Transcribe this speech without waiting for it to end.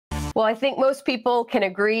Well, I think most people can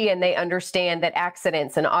agree and they understand that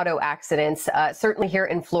accidents and auto accidents, certainly here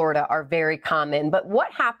in Florida, are very common. But what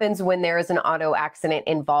happens when there is an auto accident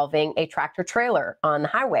involving a tractor trailer on the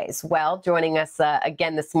highways? Well, joining us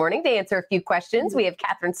again this morning to answer a few questions, we have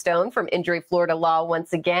Catherine Stone from Injury Florida Law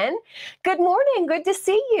once again. Good morning. Good to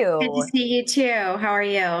see you. Good to see you too. How are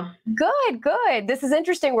you? Good, good. This is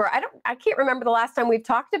interesting. I can't remember the last time we've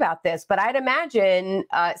talked about this, but I'd imagine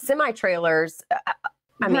semi trailers.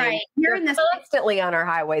 Right. You're in this constantly on our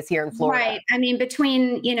highways here in Florida. Right. I mean,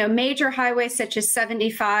 between, major highways such as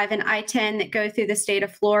 75 and I-10 that go through the state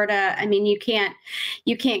of Florida, I mean, you can't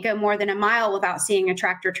go more than a mile without seeing a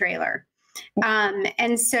tractor trailer.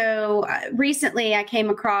 And so recently I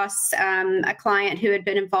came across a client who had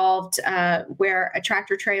been involved where a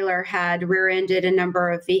tractor trailer had rear-ended a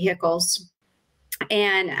number of vehicles.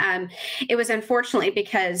 And it was unfortunately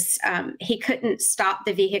because he couldn't stop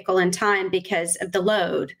the vehicle in time because of the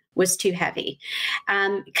load was too heavy.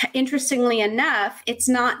 Interestingly enough, it's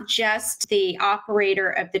not just the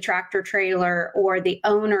operator of the tractor trailer or the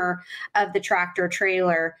owner of the tractor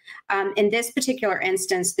trailer. In this particular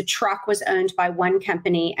instance, the truck was owned by one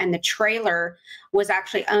company and the trailer was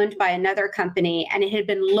actually owned by another company, and it had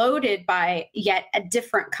been loaded by yet a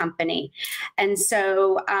different company. And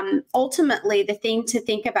so ultimately, the thing to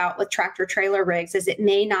think about with tractor trailer rigs is it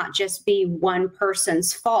may not just be one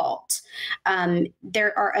person's fault.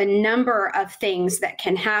 There are a number of things that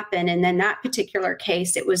can happen. And in that particular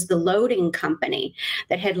case, it was the loading company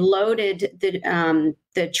that had loaded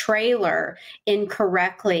the trailer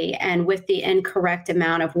incorrectly and with the incorrect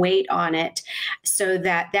amount of weight on it, so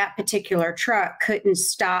that that particular truck couldn't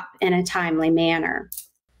stop in a timely manner.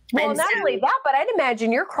 Well, not only that, but I'd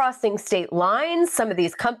imagine you're crossing state lines. Some of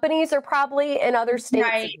these companies are probably in other states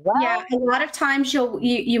as well. Yeah, a lot of times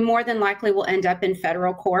you more than likely will end up in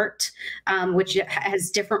federal court, which has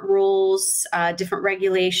different rules, different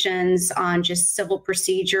regulations on just civil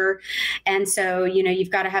procedure. And so,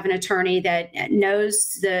 you've got to have an attorney that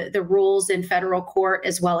knows the rules in federal court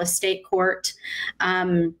as well as state court.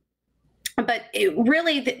 But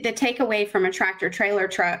really, the takeaway from a tractor trailer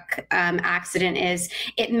truck accident is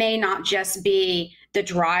it may not just be the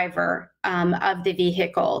driver of the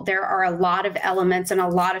vehicle. There are a lot of elements and a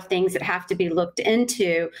lot of things that have to be looked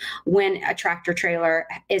into when a tractor trailer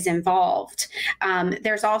is involved.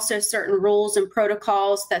 There's also certain rules and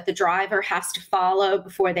protocols that the driver has to follow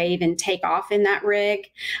before they even take off in that rig.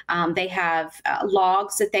 They have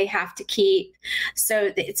logs that they have to keep.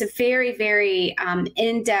 So it's a very, very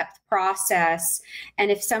in-depth process.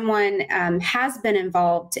 And if someone has been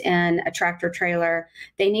involved in a tractor trailer,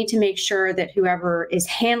 they need to make sure that whoever is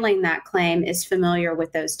handling that claim is familiar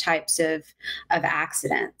with those types of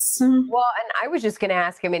accidents. Well, and I was just going to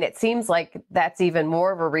ask, I mean, it seems like that's even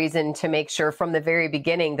more of a reason to make sure from the very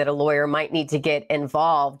beginning that a lawyer might need to get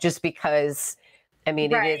involved, just because, I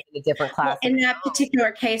mean, Right. It is a different class. Well, in that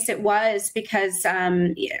particular case, it was because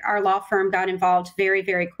our law firm got involved very,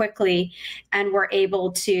 very quickly and were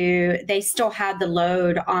able to, they still had the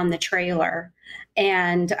load on the trailer.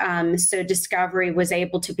 And so discovery was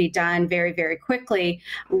able to be done very, very quickly,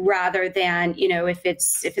 rather than, if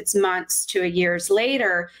it's months to a years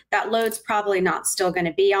later, that load's probably not still going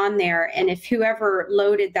to be on there. And if whoever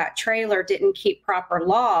loaded that trailer didn't keep proper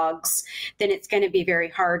logs, then it's going to be very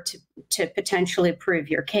hard to potentially prove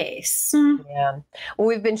your case. Yeah. Well,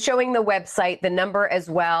 we've been showing the website, the number as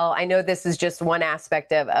well. I know this is just one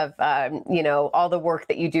aspect of all the work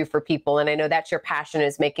that you do for people. And I know that's your passion,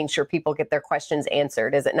 is making sure people get their questions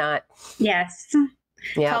answered, is it not? Yes.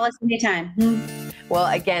 Yeah. Call us anytime. Well,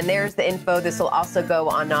 again, there's the info. This will also go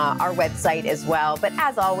on our website as well. But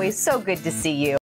as always, so good to see you.